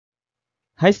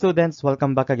Hi students!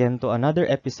 Welcome back again to another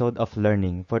episode of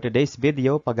Learning. For today's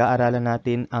video, pag-aaralan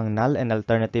natin ang null and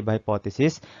alternative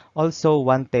hypothesis, also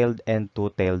one-tailed and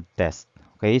two-tailed test.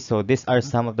 Okay, so these are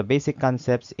some of the basic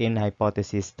concepts in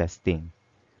hypothesis testing.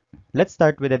 Let's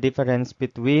start with the difference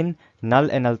between null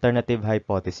and alternative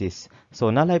hypothesis. So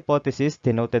null hypothesis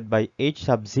denoted by H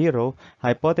sub 0,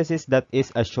 hypothesis that is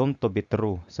assumed to be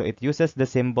true. So it uses the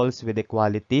symbols with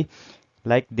equality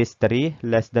like this 3,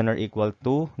 less than or equal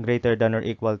to, greater than or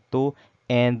equal to,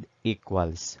 and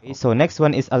equals. Okay, so next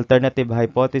one is alternative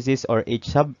hypothesis or H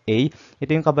sub A.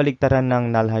 Ito yung kabaligtaran ng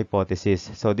null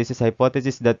hypothesis. So this is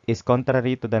hypothesis that is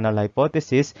contrary to the null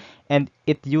hypothesis and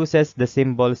it uses the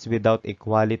symbols without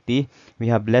equality. We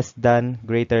have less than,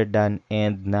 greater than,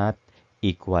 and not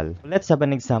equal. Let's have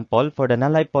an example. For the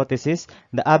null hypothesis,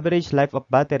 the average life of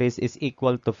batteries is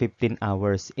equal to 15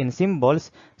 hours. In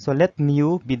symbols, so let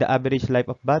mu be the average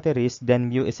life of batteries, then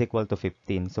mu is equal to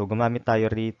 15. So gumamit tayo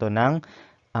rito ng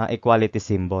equality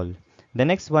symbol. The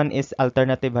next one is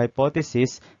alternative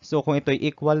hypothesis. So kung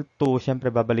ito'y equal to, syempre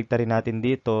babalik rin natin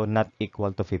dito, not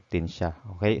equal to 15 siya.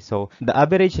 Okay, so the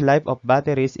average life of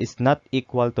batteries is not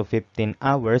equal to 15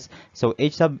 hours. So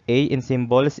H sub A in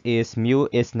symbols is mu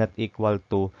is not equal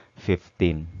to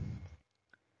 15.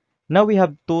 Now we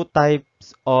have two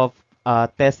types of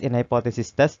test in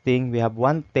hypothesis testing. We have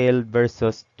one-tailed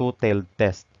versus two-tailed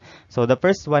test. So the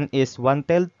first one is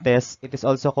one-tailed test. It is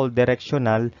also called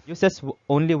directional. Uses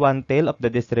only one tail of the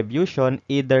distribution,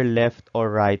 either left or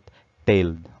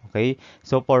right-tailed. Okay?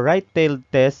 So for right-tailed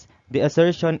test, the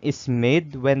assertion is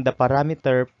made when the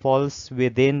parameter falls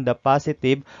within the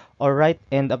positive or right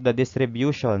end of the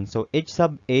distribution. So H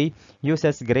sub A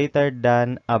uses greater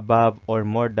than, above, or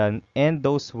more than, and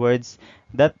those words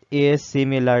that is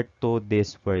similar to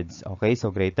these words. Okay, so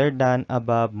greater than,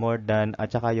 above, more than,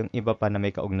 at saka yung iba pa na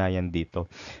may kaugnayan dito.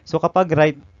 So kapag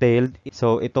right-tailed,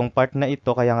 so itong part na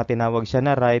ito, kaya nga tinawag siya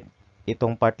na right,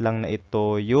 itong part lang na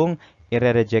ito yung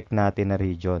i-reject natin na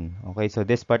region. Okay, so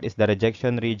this part is the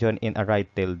rejection region in a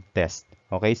right-tailed test.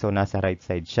 Okay, so nasa right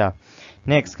side siya.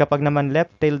 Next, kapag naman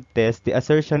left-tailed test, the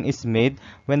assertion is made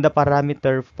when the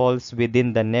parameter falls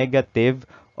within the negative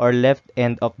or left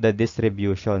end of the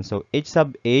distribution. So H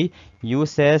sub A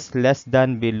uses less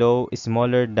than, below,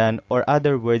 smaller than, or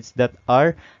other words that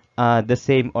are the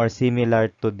same or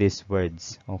similar to these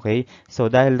words. Okay,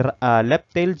 so dahil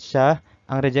left-tailed siya,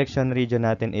 ang rejection region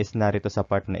natin is narito sa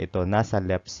part na ito, nasa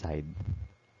left side.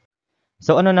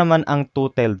 So ano naman ang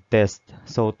two-tailed test?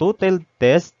 So two-tailed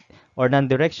test or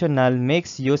non-directional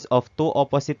makes use of two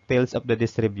opposite tails of the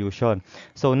distribution.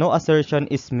 So no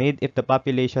assertion is made if the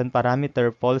population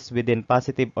parameter falls within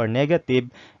positive or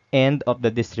negative end of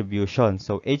the distribution.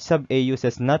 So H sub A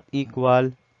uses not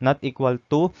equal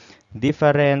to,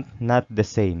 different, not the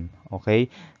same.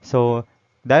 Okay? So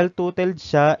dahil two-tailed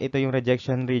siya, ito yung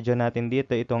rejection region natin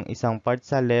dito, itong isang part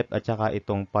sa left at saka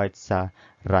itong part sa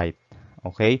right.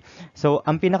 Okay? So,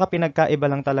 ang pinaka-pinagkaiba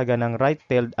lang talaga ng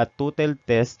right-tailed at two-tailed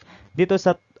test, dito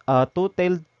sa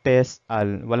two-tailed test,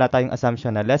 wala tayong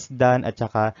assumption na less than at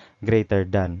saka greater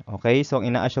than. Okay? So,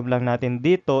 ang ina-assume lang natin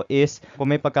dito is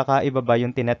kung may pagkakaiba ba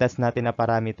yung tinetest natin na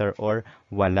parameter or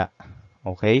wala.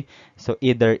 Okay? So,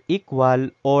 either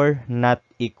equal or not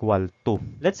equal to.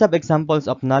 Let's have examples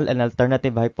of null and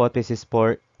alternative hypothesis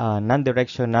for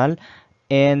non-directional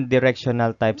and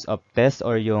directional types of tests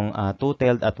or yung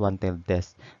two-tailed at one-tailed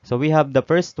test. So, we have the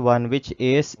first one which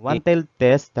is one-tailed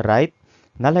test, right?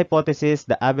 Null hypothesis,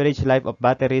 the average life of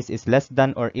batteries is less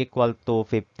than or equal to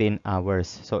 15 hours.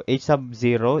 So, H sub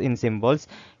 0 in symbols,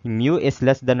 mu is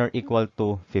less than or equal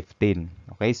to 15.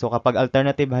 Okay, so kapag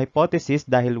alternative hypothesis,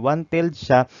 dahil one-tailed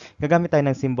siya, gagamit tayo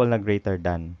ng symbol na greater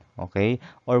than. Okay,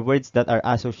 or words that are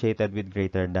associated with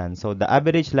greater than. So, the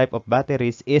average life of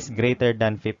batteries is greater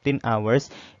than 15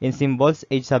 hours. In symbols,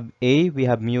 H sub A, we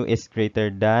have mu is greater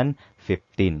than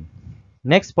 15.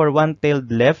 Next, for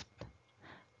one-tailed left,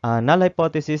 null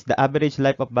hypothesis, the average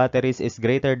life of batteries is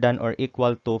greater than or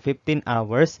equal to 15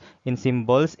 hours. In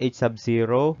symbols, H sub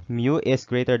 0, mu is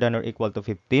greater than or equal to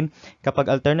 15. Kapag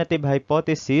alternative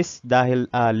hypothesis, dahil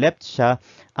left siya,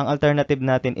 ang alternative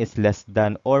natin is less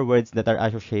than or words that are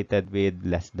associated with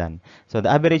less than. So, the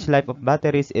average life of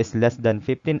batteries is less than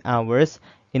 15 hours.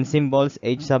 In symbols,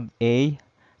 H sub A,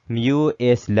 mu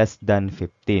is less than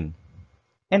 15.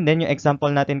 And then, yung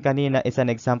example natin kanina is an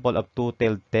example of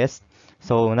two-tailed test.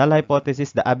 So, null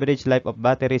hypothesis, the average life of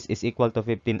batteries is equal to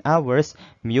 15 hours.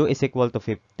 Mu is equal to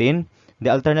 15. The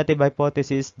alternative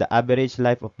hypothesis, the average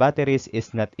life of batteries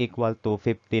is not equal to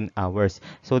 15 hours.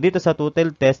 So, dito sa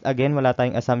two-tailed test, again, wala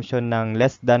tayong assumption ng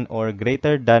less than or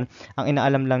greater than. Ang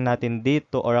inaalam lang natin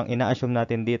dito or ang ina-assume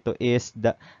natin dito is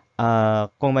the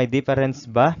kung may difference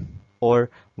ba or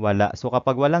wala. So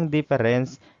kapag walang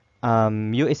difference,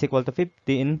 mu is equal to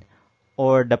 15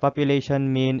 or the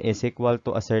population mean is equal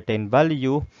to a certain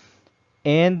value,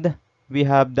 and we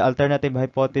have the alternative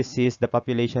hypothesis, the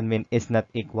population mean is not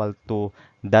equal to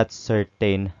that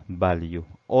certain value,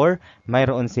 or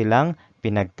mayroon silang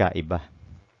pinagkaiba.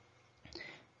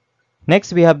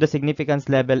 Next, we have the significance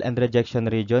level and rejection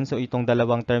region. So itong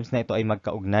dalawang terms na ito ay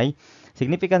magkaugnay.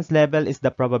 Significance level is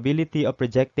the probability of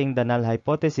rejecting the null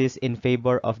hypothesis in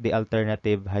favor of the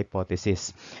alternative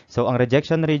hypothesis. So ang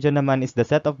rejection region naman is the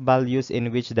set of values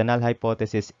in which the null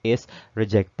hypothesis is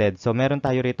rejected. So meron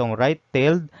tayo ritong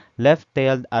right-tailed,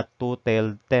 left-tailed, at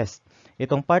two-tailed test.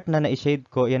 Itong part na na-shade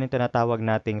ko, yan yung tinatawag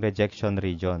nating rejection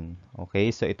region. Okay,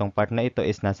 so itong part na ito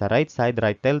is nasa right side,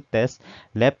 right-tailed test,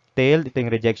 left-tailed, ito yung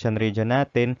rejection region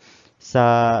natin.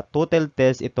 Sa two-tailed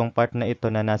test, itong part na ito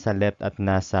na nasa left at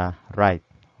nasa right.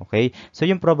 Okay, so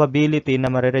yung probability na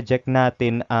marireject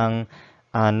natin ang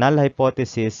null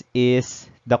hypothesis is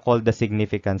called the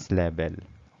significance level.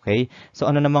 Okay, so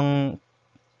ano namang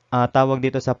tawag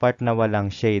dito sa part na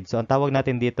walang shade. So, ang tawag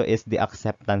natin dito is the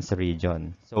acceptance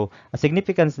region. So, a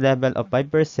significance level of 5%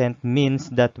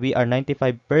 means that we are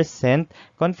 95%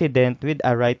 confident with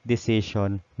a right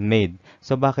decision made.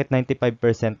 So, bakit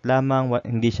 95% lamang?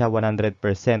 Hindi siya 100%.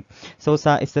 So,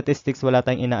 sa statistics, wala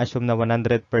tayong ina-assume na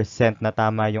 100% na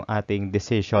tama yung ating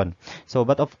decision. So,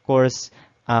 but of course,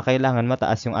 kailangan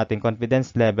mataas yung ating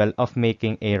confidence level of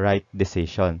making a right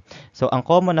decision. So, ang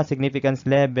common na significance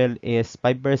level is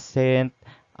 5%, 1%,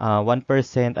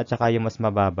 at saka yung mas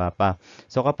mababa pa.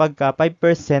 So, kapag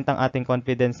 5% ang ating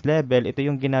confidence level, ito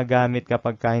yung ginagamit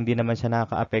kapag hindi naman siya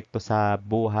nakaka-apekto sa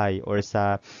buhay or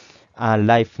sa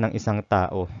life ng isang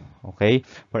tao. Okay?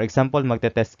 For example,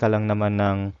 magte-test ka lang naman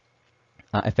ng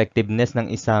effectiveness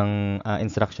ng isang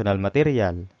instructional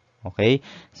material. Okay?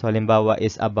 So, halimbawa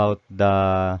is about the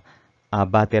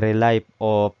battery life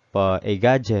of a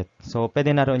gadget. So,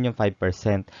 pwede na rin yung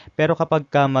 5%. Pero kapag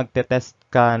magte-test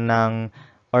ka ng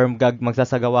or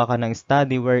magsasagawa ka ng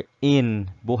study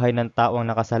wherein buhay ng tao ang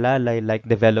nakasalalay, like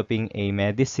developing a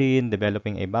medicine,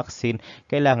 developing a vaccine,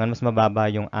 kailangan mas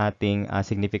mababa yung ating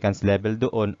significance level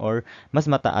doon or mas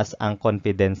mataas ang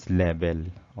confidence level.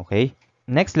 Okay?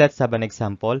 Next, let's have an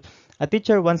example. A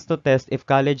teacher wants to test if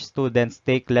college students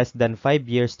take less than 5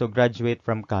 years to graduate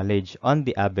from college on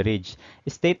the average.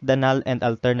 State the null and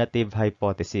alternative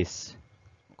hypothesis.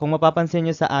 Kung mapapansin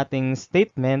nyo sa ating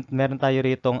statement, meron tayo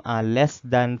ritong less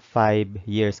than 5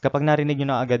 years. Kapag narinig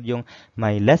nyo na agad yung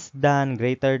may less than,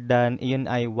 greater than, iyon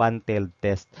ay one-tailed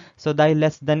test. So dahil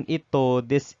less than ito,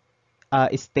 this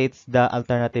states the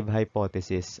alternative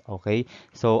hypothesis. Okay?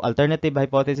 So, alternative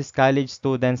hypothesis, college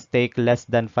students take less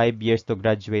than 5 years to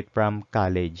graduate from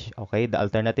college. Okay? The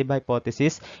alternative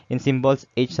hypothesis in symbols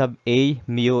H sub A,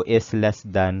 mu is less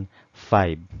than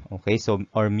 5. Okay? So,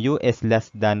 or mu is less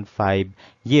than 5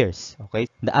 years. Okay?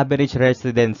 The average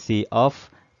residency of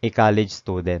a college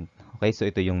student. Okay? So,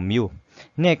 ito yung mu.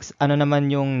 Next, ano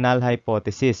naman yung null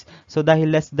hypothesis? So,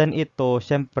 dahil less than ito,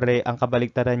 syempre, ang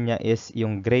kabaligtaran niya is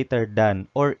yung greater than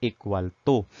or equal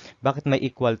to. Bakit may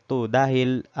equal to?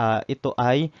 Dahil ito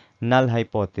ay null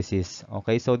hypothesis.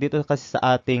 Okay, so dito kasi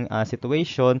sa ating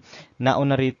situation,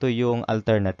 nauna rito yung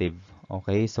alternative.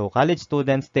 Okay, so college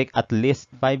students take at least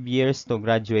 5 years to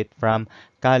graduate from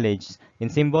college.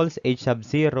 In symbols, H sub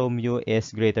 0, mu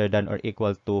is greater than or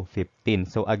equal to 15.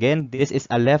 So, again, this is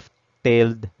a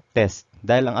left-tailed test.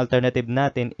 Dahil ang alternative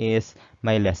natin is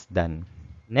may less than.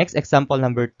 Next, example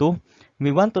number 2.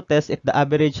 We want to test if the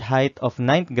average height of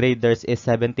 9th graders is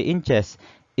 70 inches.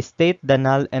 State the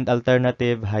null and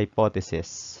alternative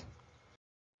hypothesis.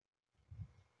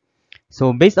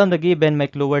 So, based on the given, may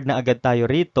clue word na agad tayo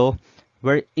rito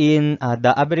wherein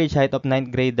the average height of 9th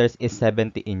graders is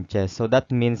 70 inches. So, that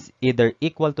means either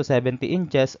equal to 70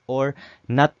 inches or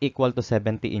not equal to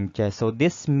 70 inches. So,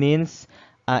 this means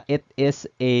it is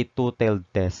a two-tailed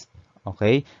test.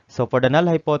 Okay? So, for the null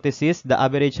hypothesis, the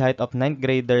average height of 9th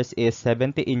graders is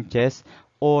 70 inches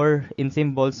or in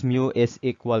symbols, mu is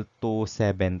equal to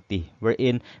 70.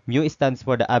 Wherein, mu stands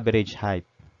for the average height.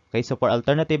 Okay? So, for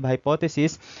alternative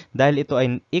hypothesis, dahil ito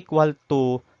ay equal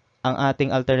to, ang ating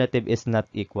alternative is not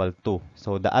equal to.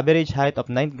 So, the average height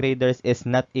of 9th graders is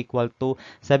not equal to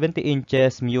 70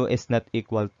 inches, mu is not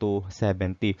equal to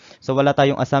 70. So, wala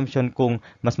tayong assumption kung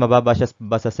mas mababa siya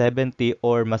ba sa 70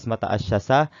 or mas mataas siya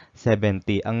sa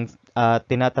 70. Ang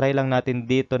tinatry lang natin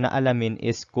dito na alamin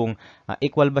is kung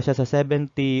equal ba siya sa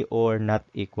 70 or not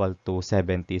equal to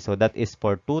 70. So, that is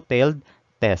for two-tailed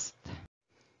test.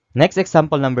 Next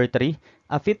example number 3.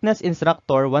 A fitness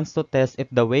instructor wants to test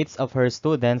if the weights of her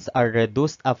students are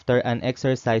reduced after an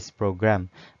exercise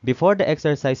program. Before the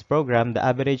exercise program, the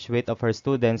average weight of her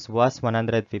students was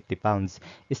 150 pounds.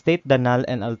 State the null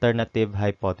and alternative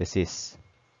hypothesis.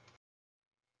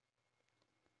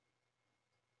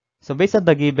 So based on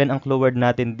the given, ang clue word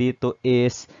natin dito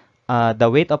is the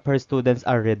weight of her students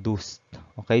are reduced.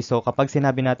 Okay, so kapag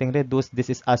sinabi natin reduced, this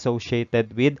is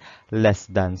associated with less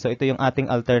than. So ito yung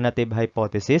ating alternative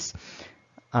hypothesis.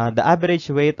 The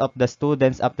average weight of the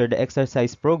students after the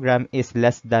exercise program is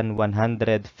less than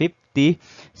 150.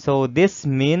 So this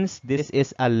means this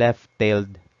is a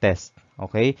left-tailed test.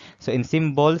 Okay? So in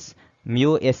symbols,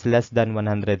 mu is less than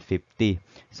 150.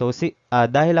 So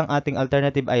dahil ang ating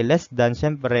alternative ay less than,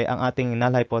 syempre ang ating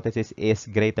null hypothesis is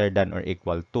greater than or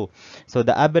equal to. So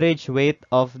the average weight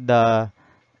of the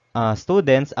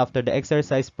students after the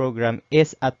exercise program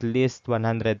is at least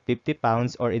 150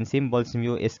 pounds, or in symbols,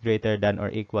 mu is greater than or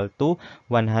equal to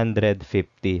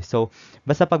 150. So,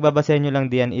 basta pagbabasehan nyo lang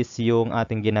diyan is yung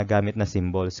ating ginagamit na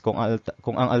symbols. Kung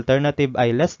ang alternative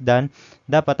ay less than,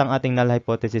 dapat ang ating null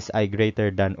hypothesis ay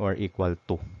greater than or equal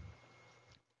to.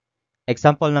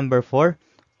 Example number 4.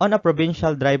 On a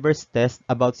provincial driver's test,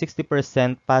 about 60%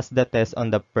 pass the test on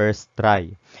the first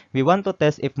try. We want to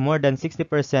test if more than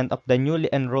 60% of the newly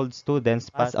enrolled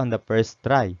students pass on the first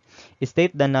try.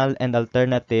 State the null and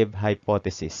alternative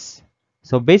hypothesis.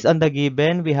 So based on the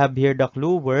given, we have here the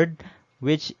clue word,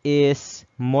 which is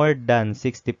more than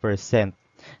 60%.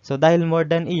 So dahil more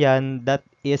than iyan, that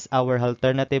is our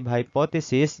alternative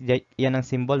hypothesis. Yan ang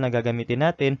symbol na gagamitin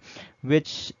natin,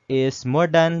 which is more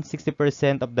than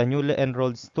 60% of the newly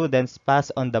enrolled students pass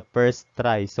on the first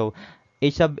try. So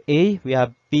H sub A, we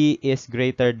have P is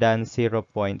greater than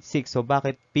 0.6. So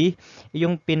bakit P?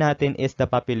 Yung P natin is the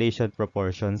population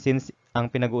proportion, since ang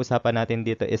pinag-uusapan natin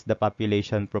dito is the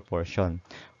population proportion.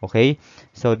 Okay?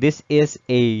 So this is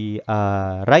a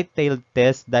right-tailed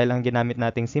test dahil ang ginamit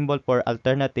nating symbol for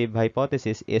alternative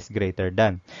hypothesis is greater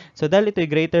than. So dahil ito'y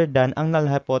greater than, ang null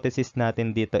hypothesis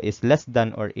natin dito is less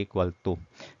than or equal to.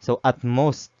 So at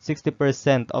most,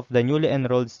 60% of the newly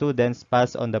enrolled students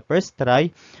pass on the first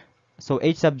try. So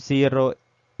H sub 0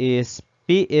 is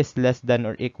P is less than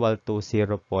or equal to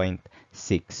 0.6.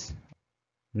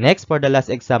 Next, for the last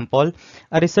example,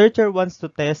 a researcher wants to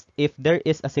test if there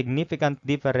is a significant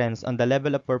difference on the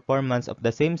level of performance of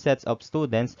the same sets of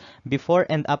students before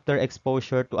and after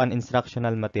exposure to an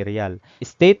instructional material.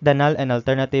 State the null and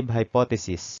alternative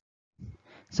hypothesis.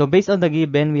 So based on the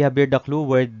given, we have here the clue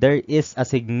word, there is a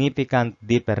significant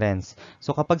difference.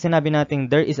 So kapag sinabi natin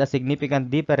there is a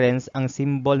significant difference, ang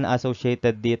symbol na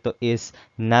associated dito is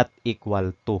not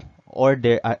equal to, or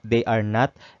they are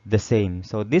not the same.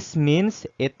 So this means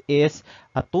it is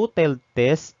a two-tailed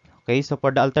test. Okay, so for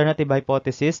the alternative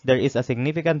hypothesis, there is a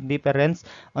significant difference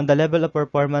on the level of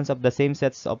performance of the same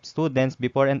sets of students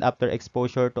before and after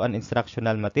exposure to an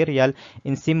instructional material.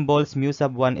 In symbols, mu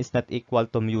sub 1 is not equal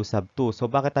to mu sub 2. So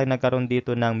bakit tayo nagkaroon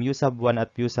dito ng mu sub 1 at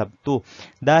mu sub 2?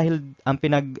 Dahil ang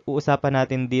pinag-uusapan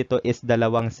natin dito is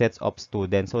dalawang sets of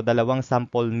students. So dalawang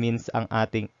sample means ang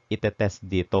ating itetest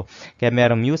dito. Kaya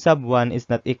merong mu sub 1 is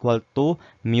not equal to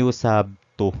mu sub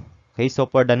 2. Okay, so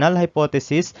for the null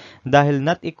hypothesis, dahil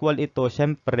not equal ito,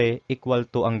 syempre equal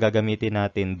to ang gagamitin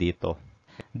natin dito.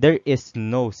 There is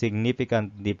no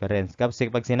significant difference. Kasi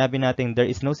pag sinabi natin there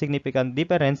is no significant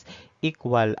difference,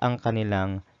 equal ang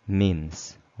kanilang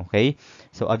means. Okay?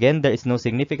 So again, there is no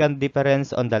significant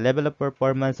difference on the level of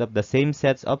performance of the same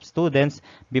sets of students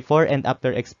before and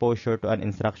after exposure to an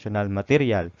instructional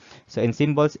material. So in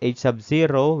symbols H sub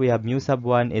 0, we have mu sub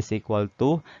 1 is equal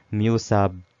to mu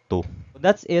sub 2. So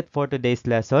that's it for today's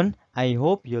lesson. I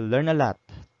hope you learn a lot.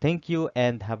 Thank you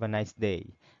and have a nice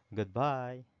day.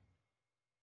 Goodbye.